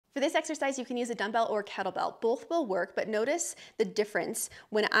For this exercise, you can use a dumbbell or kettlebell. Both will work, but notice the difference.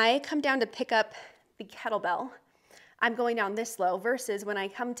 When I come down to pick up the kettlebell, I'm going down this low, versus when I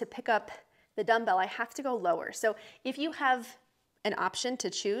come to pick up the dumbbell, I have to go lower. So if you have an option to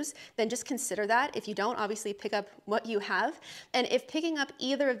choose, then just consider that. If you don't, obviously pick up what you have. And if picking up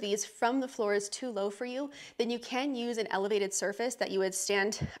either of these from the floor is too low for you, then you can use an elevated surface that you would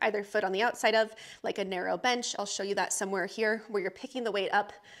stand either foot on the outside of, like a narrow bench. I'll show you that somewhere here, where you're picking the weight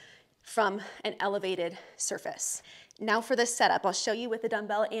up from an elevated surface. Now for this setup, I'll show you with the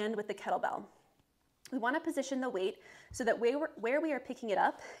dumbbell and with the kettlebell. We want to position the weight so that where we are picking it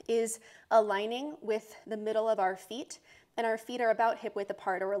up is aligning with the middle of our feet, and our feet are about hip width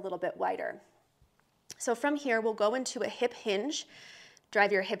apart or a little bit wider. So from here, we'll go into a hip hinge.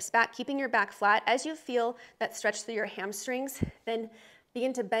 Drive your hips back, keeping your back flat. As you feel that stretch through your hamstrings, then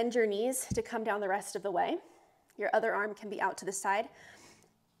begin to bend your knees to come down the rest of the way. Your other arm can be out to the side.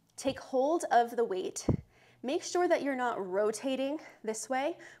 Take hold of the weight. Make sure that you're not rotating this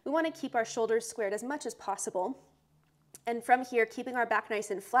way. We want to keep our shoulders squared as much as possible. And from here, keeping our back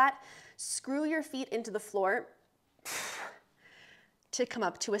nice and flat, screw your feet into the floor to come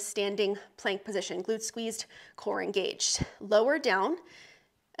up to a standing plank position. Glutes squeezed, core engaged. Lower down,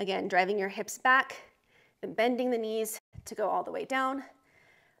 again, driving your hips back and bending the knees to go all the way down.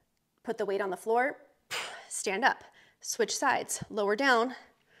 Put the weight on the floor, stand up, switch sides, lower down.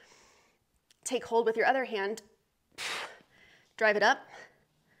 Take hold with your other hand, drive it up,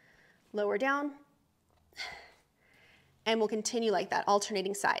 lower down, and we'll continue like that,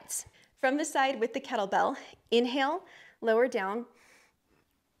 alternating sides. From the side with the kettlebell, inhale, lower down,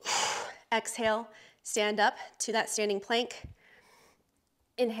 exhale, stand up to that standing plank,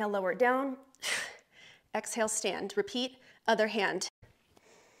 inhale, lower down, exhale, stand. Repeat, other hand,